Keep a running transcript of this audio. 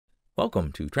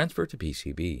Welcome to Transfer to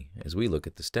PCB, as we look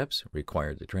at the steps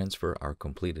required to transfer our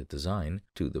completed design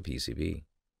to the PCB.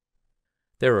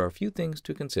 There are a few things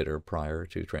to consider prior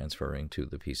to transferring to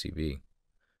the PCB.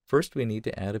 First, we need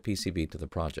to add a PCB to the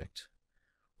project.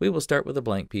 We will start with a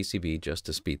blank PCB just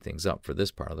to speed things up for this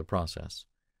part of the process.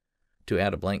 To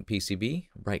add a blank PCB,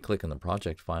 right-click on the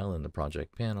project file in the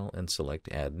project panel and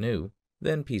select Add New,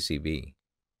 then PCB.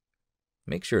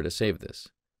 Make sure to save this.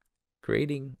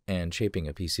 Creating and shaping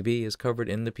a PCB is covered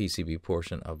in the PCB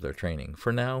portion of their training.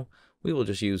 For now, we will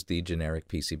just use the generic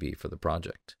PCB for the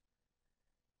project.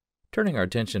 Turning our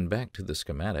attention back to the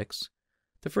schematics,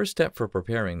 the first step for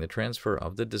preparing the transfer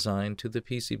of the design to the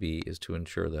PCB is to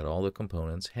ensure that all the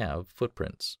components have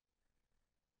footprints.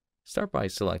 Start by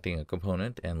selecting a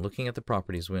component and looking at the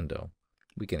Properties window.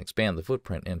 We can expand the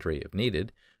footprint entry if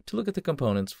needed to look at the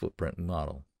component's footprint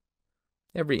model.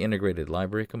 Every integrated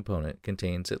library component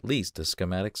contains at least a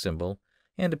schematic symbol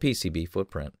and a PCB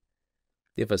footprint.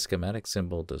 If a schematic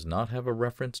symbol does not have a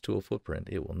reference to a footprint,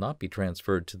 it will not be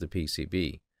transferred to the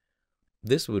PCB.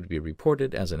 This would be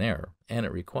reported as an error, and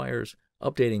it requires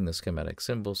updating the schematic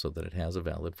symbol so that it has a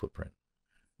valid footprint.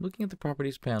 Looking at the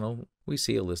Properties panel, we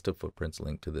see a list of footprints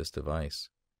linked to this device.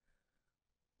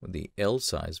 With the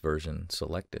L-size version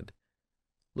selected,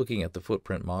 looking at the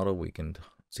footprint model, we can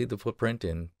see the footprint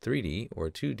in 3D or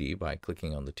 2D by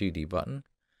clicking on the 2D button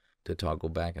to toggle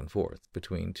back and forth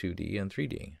between 2D and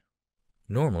 3D.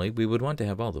 Normally, we would want to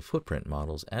have all the footprint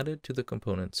models added to the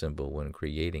component symbol when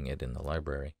creating it in the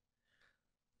library.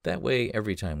 That way,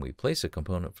 every time we place a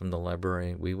component from the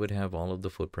library, we would have all of the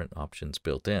footprint options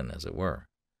built in, as it were.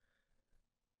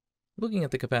 Looking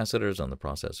at the capacitors on the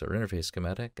processor interface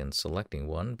schematic and selecting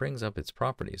one brings up its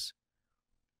properties.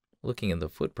 Looking in the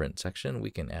footprint section,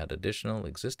 we can add additional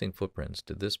existing footprints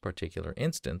to this particular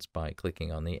instance by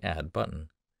clicking on the Add button.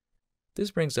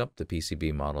 This brings up the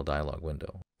PCB model dialog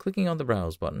window. Clicking on the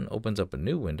Browse button opens up a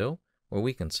new window where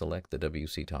we can select the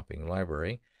WC topping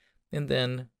library and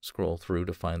then scroll through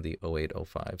to find the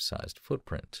 0805 sized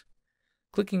footprint.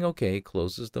 Clicking OK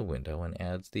closes the window and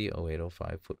adds the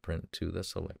 0805 footprint to the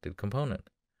selected component.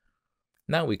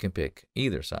 Now we can pick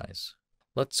either size.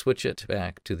 Let's switch it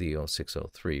back to the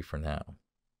 0603 for now.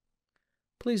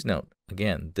 Please note,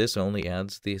 again, this only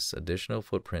adds this additional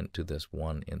footprint to this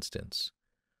one instance.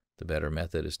 The better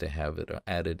method is to have it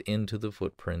added into the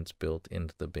footprints built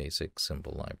into the basic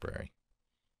symbol library.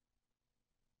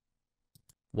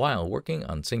 While working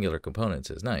on singular components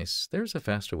is nice, there's a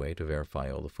faster way to verify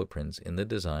all the footprints in the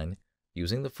design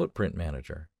using the Footprint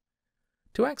Manager.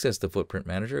 To access the Footprint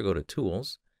Manager, go to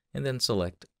Tools and then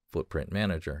select Footprint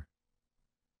Manager.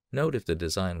 Note if the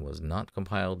design was not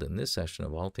compiled in this session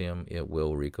of Altium, it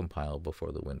will recompile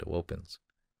before the window opens.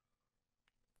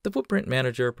 The Footprint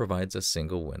Manager provides a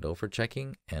single window for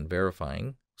checking and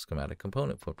verifying schematic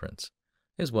component footprints,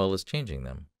 as well as changing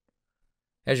them.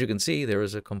 As you can see, there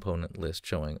is a component list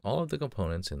showing all of the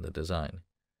components in the design.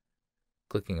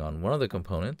 Clicking on one of the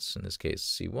components, in this case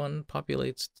C1,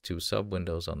 populates the two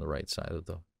sub-windows on the right side of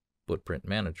the Footprint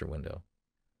Manager window.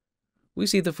 We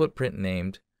see the footprint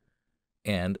named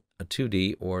and a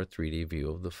 2D or 3D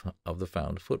view of the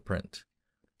found footprint.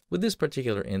 With this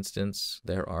particular instance,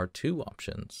 there are two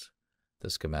options. The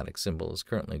schematic symbol is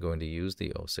currently going to use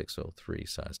the 0603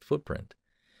 sized footprint.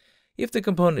 If the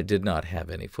component did not have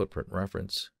any footprint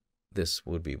reference, this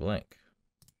would be blank.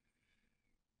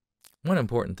 One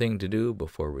important thing to do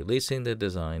before releasing the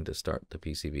design to start the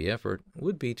PCB effort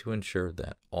would be to ensure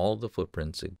that all the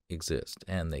footprints exist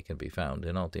and they can be found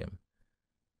in Altium.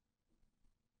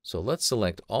 So let's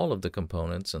select all of the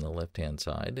components on the left-hand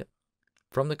side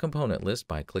from the component list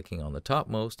by clicking on the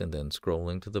topmost and then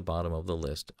scrolling to the bottom of the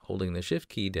list, holding the Shift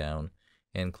key down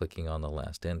and clicking on the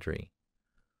last entry.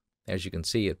 As you can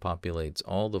see, it populates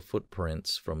all the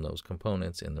footprints from those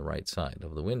components in the right side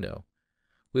of the window.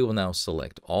 We will now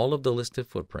select all of the listed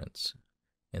footprints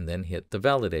and then hit the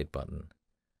Validate button.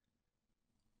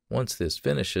 Once this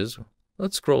finishes,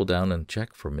 let's scroll down and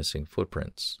check for missing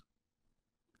footprints.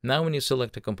 Now when you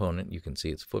select a component, you can see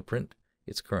its footprint.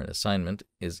 Its current assignment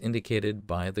is indicated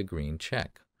by the green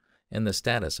check, and the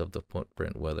status of the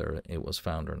footprint, whether it was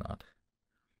found or not.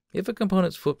 If a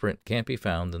component's footprint can't be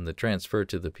found, then the transfer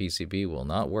to the PCB will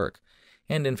not work,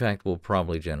 and in fact will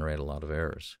probably generate a lot of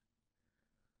errors.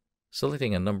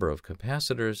 Selecting a number of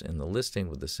capacitors in the listing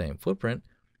with the same footprint,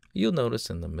 you'll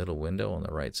notice in the middle window on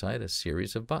the right side a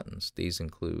series of buttons. These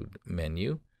include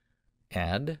Menu,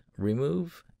 Add,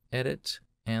 Remove, Edit,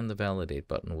 and the Validate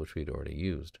button, which we'd already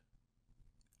used.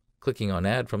 Clicking on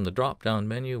Add from the drop-down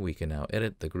menu, we can now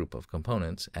edit the group of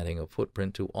components, adding a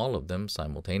footprint to all of them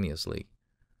simultaneously.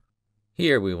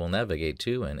 Here we will navigate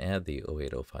to and add the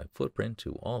 0805 footprint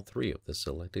to all three of the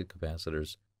selected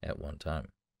capacitors at one time.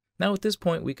 Now at this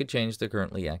point we could change the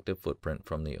currently active footprint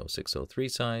from the 0603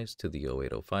 size to the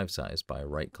 0805 size by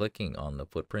right-clicking on the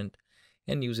footprint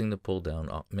and using the pull-down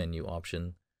menu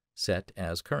option Set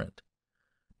as Current.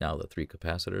 Now the three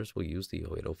capacitors will use the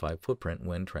 0805 footprint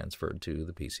when transferred to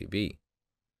the PCB.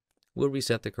 We'll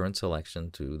reset the current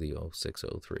selection to the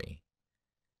 0603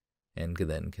 and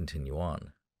then continue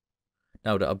on.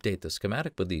 Now to update the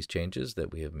schematic with these changes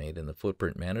that we have made in the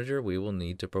Footprint Manager, we will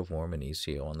need to perform an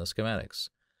ECO on the schematics.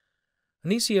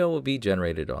 An ECO will be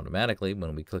generated automatically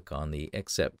when we click on the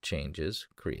Accept Changes,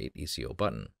 Create ECO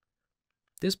button.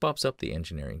 This pops up the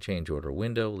Engineering Change Order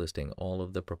window listing all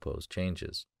of the proposed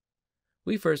changes.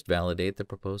 We first validate the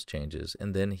proposed changes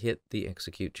and then hit the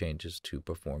Execute Changes to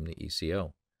perform the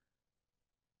ECO.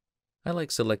 I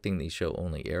like selecting the Show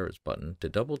Only Errors button to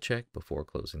double-check before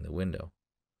closing the window.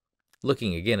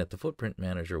 Looking again at the Footprint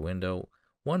Manager window,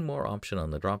 one more option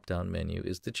on the drop-down menu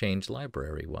is the Change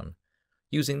Library one.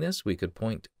 Using this, we could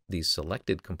point these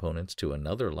selected components to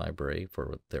another library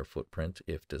for their footprint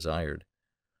if desired.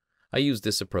 I used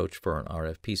this approach for an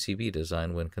RF PCB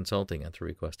design when consulting at the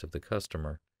request of the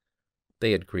customer.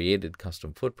 They had created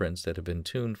custom footprints that had been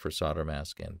tuned for solder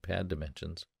mask and pad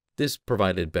dimensions. This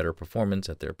provided better performance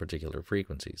at their particular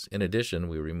frequencies. In addition,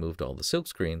 we removed all the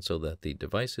silkscreen so that the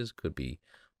devices could be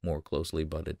more closely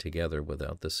butted together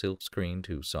without the silkscreen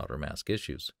to solder mask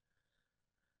issues.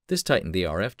 This tightened the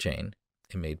RF chain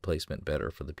and made placement better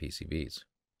for the PCBs.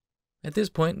 At this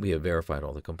point, we have verified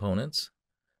all the components.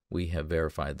 We have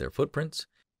verified their footprints.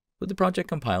 With the project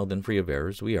compiled and free of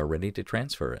errors, we are ready to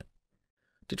transfer it.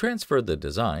 To transfer the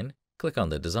design, click on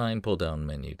the Design pull-down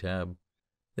menu tab,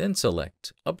 then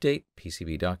select Update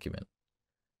PCB Document.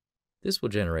 This will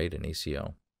generate an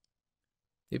ECO.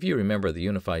 If you remember the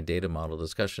Unified Data Model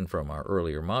discussion from our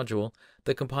earlier module,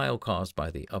 the compile caused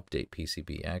by the Update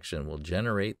PCB action will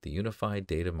generate the Unified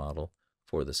Data Model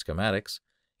for the schematics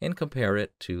and compare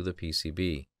it to the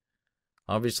PCB.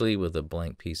 Obviously, with a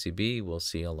blank PCB, we'll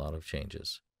see a lot of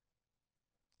changes.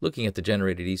 Looking at the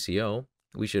generated ECO,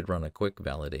 we should run a quick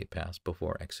validate pass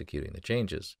before executing the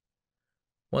changes.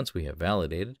 Once we have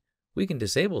validated, we can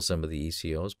disable some of the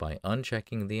ECOs by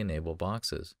unchecking the enable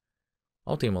boxes.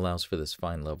 Altium allows for this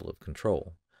fine level of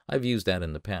control. I've used that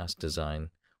in the past design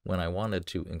when I wanted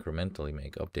to incrementally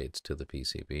make updates to the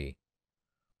PCB.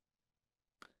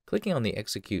 Clicking on the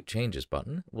Execute Changes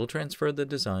button will transfer the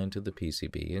design to the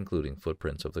PCB, including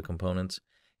footprints of the components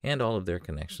and all of their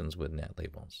connections with net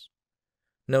labels.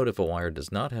 Note if a wire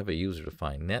does not have a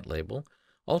user-defined net label,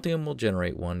 Altium will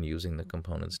generate one using the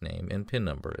component's name and pin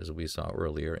number, as we saw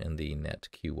earlier in the net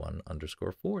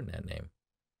Q1_4 net name.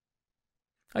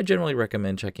 I generally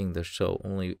recommend checking the Show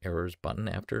Only Errors button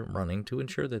after running to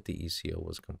ensure that the ECO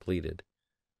was completed.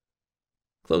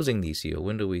 Closing the ECO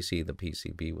window, we see the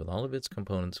PCB with all of its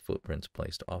components' footprints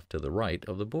placed off to the right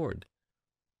of the board.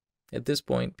 At this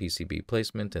point, PCB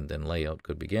placement and then layout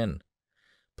could begin.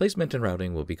 Placement and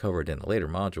routing will be covered in a later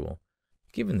module.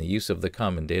 Given the use of the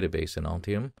common database in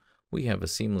Altium, we have a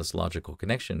seamless logical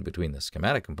connection between the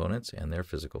schematic components and their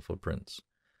physical footprints.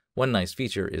 One nice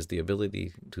feature is the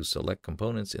ability to select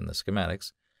components in the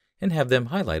schematics and have them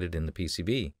highlighted in the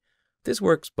PCB. This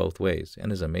works both ways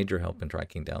and is a major help in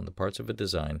tracking down the parts of a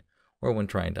design or when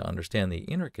trying to understand the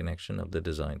interconnection of the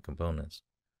design components.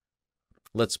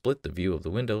 Let's split the view of the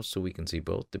window so we can see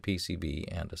both the PCB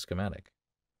and a schematic.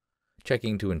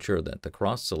 Checking to ensure that the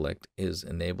cross-select is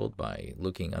enabled by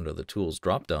looking under the Tools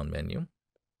drop-down menu.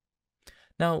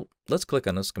 Now, let's click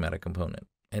on a schematic component,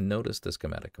 and notice the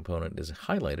schematic component is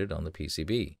highlighted on the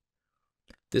PCB.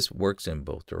 This works in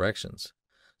both directions.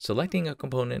 Selecting a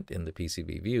component in the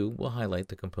PCB view will highlight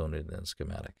the component in the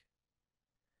schematic.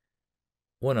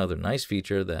 One other nice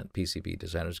feature that PCB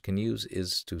designers can use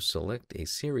is to select a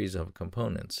series of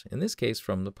components, in this case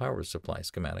from the power supply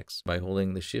schematics, by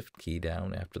holding the Shift key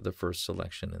down after the first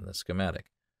selection in the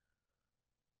schematic.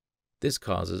 This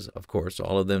causes, of course,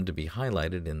 all of them to be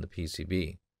highlighted in the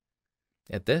PCB.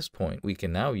 At this point, we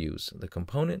can now use the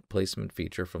Component Placement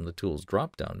feature from the Tools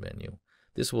drop-down menu.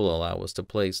 This will allow us to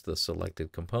place the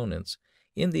selected components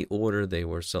in the order they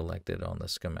were selected on the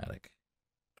schematic.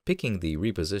 Picking the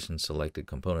Reposition Selected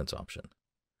Components option.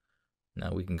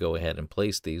 Now we can go ahead and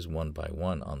place these one by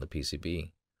one on the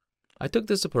PCB. I took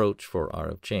this approach for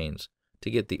RF chains to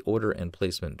get the order and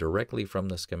placement directly from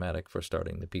the schematic for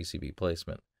starting the PCB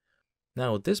placement.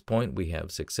 Now at this point we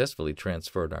have successfully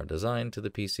transferred our design to the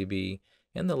PCB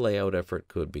and the layout effort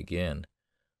could begin.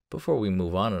 Before we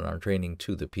move on in our training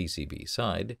to the PCB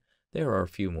side, there are a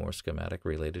few more schematic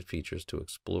related features to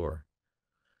explore.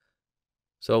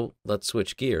 So let's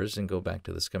switch gears and go back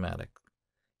to the schematic.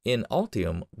 In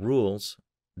Altium, rules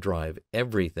drive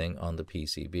everything on the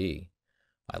PCB.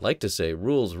 I like to say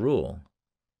rules rule.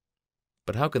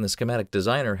 But how can the schematic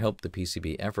designer help the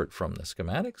PCB effort from the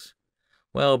schematics?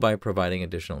 Well, by providing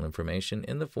additional information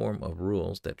in the form of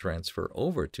rules that transfer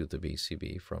over to the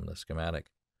PCB from the schematic.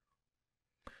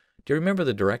 Do you remember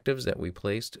the directives that we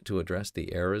placed to address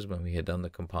the errors when we had done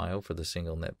the compile for the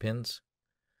single net pins?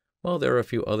 Well, there are a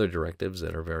few other directives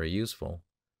that are very useful.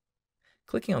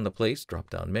 Clicking on the Place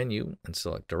drop-down menu and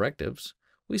select Directives,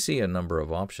 we see a number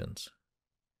of options.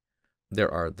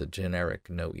 There are the generic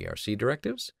No ERC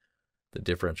directives, the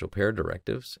differential pair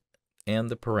directives, and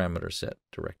the parameter set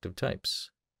directive types.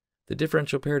 The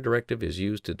differential pair directive is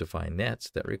used to define nets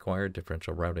that require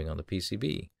differential routing on the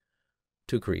PCB.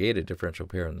 To create a differential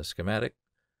pair in the schematic,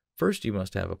 first you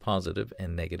must have a positive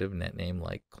and negative net name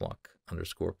like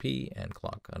clock_P and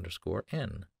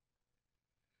clock_N.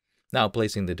 Now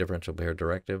placing the differential pair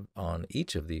directive on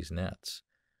each of these nets.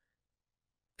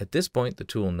 At this point, the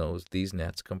tool knows these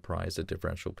nets comprise a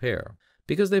differential pair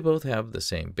because they both have the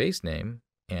same base name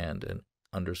and an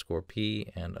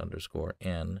 _P and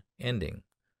 _N ending.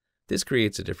 This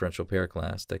creates a differential pair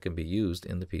class that can be used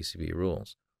in the PCB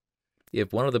rules.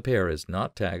 If one of the pair is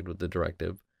not tagged with the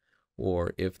directive,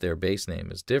 or if their base name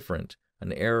is different,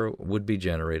 an error would be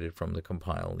generated from the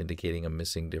compile indicating a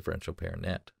missing differential pair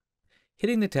net.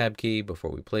 Hitting the Tab key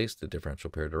before we place the differential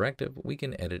pair directive, we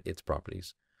can edit its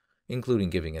properties, including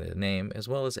giving it a name as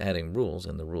well as adding rules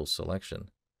in the rules selection.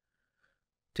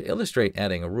 To illustrate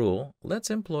adding a rule, let's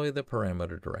employ the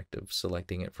parameter directive,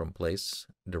 selecting it from Place,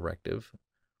 Directive.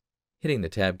 Hitting the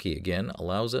Tab key again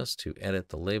allows us to edit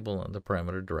the label on the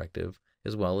parameter directive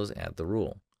as well as add the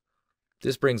rule.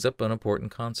 This brings up an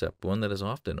important concept, one that is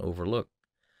often overlooked.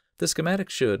 The schematic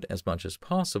should, as much as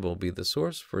possible, be the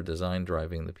source for design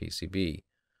driving the PCB,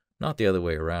 not the other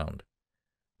way around.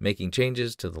 Making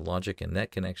changes to the logic and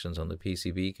net connections on the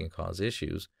PCB can cause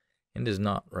issues and is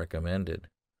not recommended.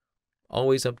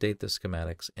 Always update the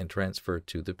schematics and transfer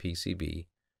to the PCB.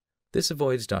 This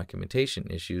avoids documentation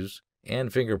issues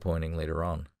and finger pointing later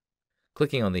on.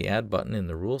 Clicking on the Add button in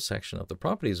the Rules section of the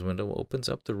Properties window opens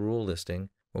up the rule listing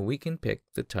where we can pick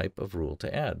the type of rule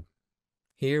to add.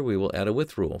 Here we will add a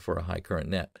width rule for a high current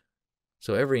net.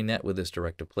 So every net with this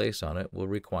directive placed on it will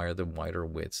require the wider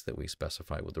widths that we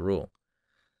specify with the rule.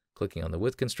 Clicking on the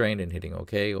width constraint and hitting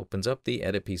OK opens up the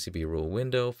Edit PCB Rule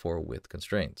window for width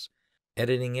constraints.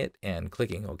 Editing it and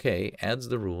clicking OK adds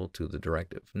the rule to the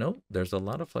directive. Note, there's a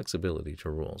lot of flexibility to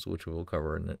rules, which we will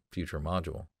cover in a future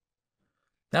module.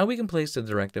 Now we can place the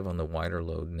directive on the wider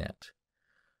load net.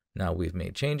 Now we've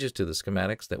made changes to the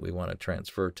schematics that we want to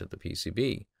transfer to the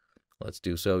PCB. Let's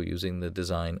do so using the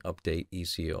Design Update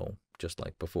ECO, just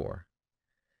like before.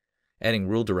 Adding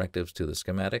rule directives to the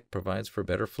schematic provides for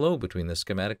better flow between the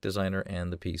schematic designer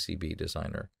and the PCB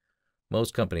designer.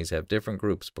 Most companies have different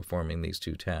groups performing these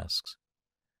two tasks.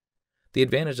 The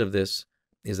advantage of this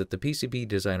is that the PCB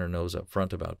designer knows up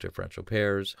front about differential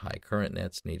pairs, high current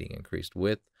nets needing increased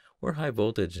width, or high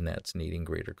voltage nets needing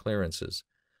greater clearances.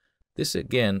 This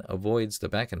again avoids the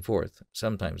back and forth,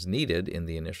 sometimes needed in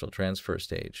the initial transfer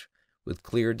stage, with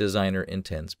clear designer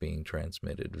intents being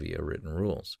transmitted via written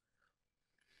rules.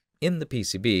 In the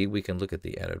PCB, we can look at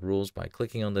the added rules by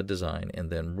clicking on the Design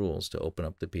and then Rules to open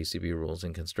up the PCB Rules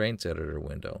and Constraints Editor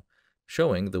window,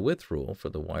 showing the width rule for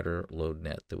the wider load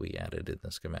net that we added in the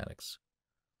schematics.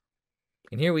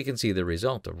 And here we can see the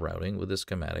result of routing with the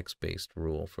schematics-based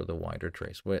rule for the wider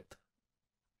trace width.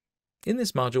 In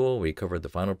this module, we covered the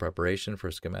final preparation for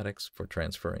schematics for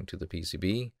transferring to the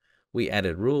PCB. We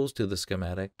added rules to the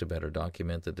schematic to better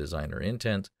document the designer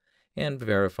intent and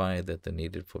verify that the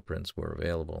needed footprints were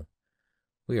available.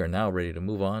 We are now ready to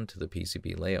move on to the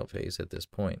PCB layout phase at this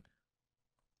point.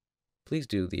 Please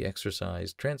do the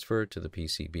exercise Transfer to the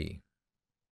PCB.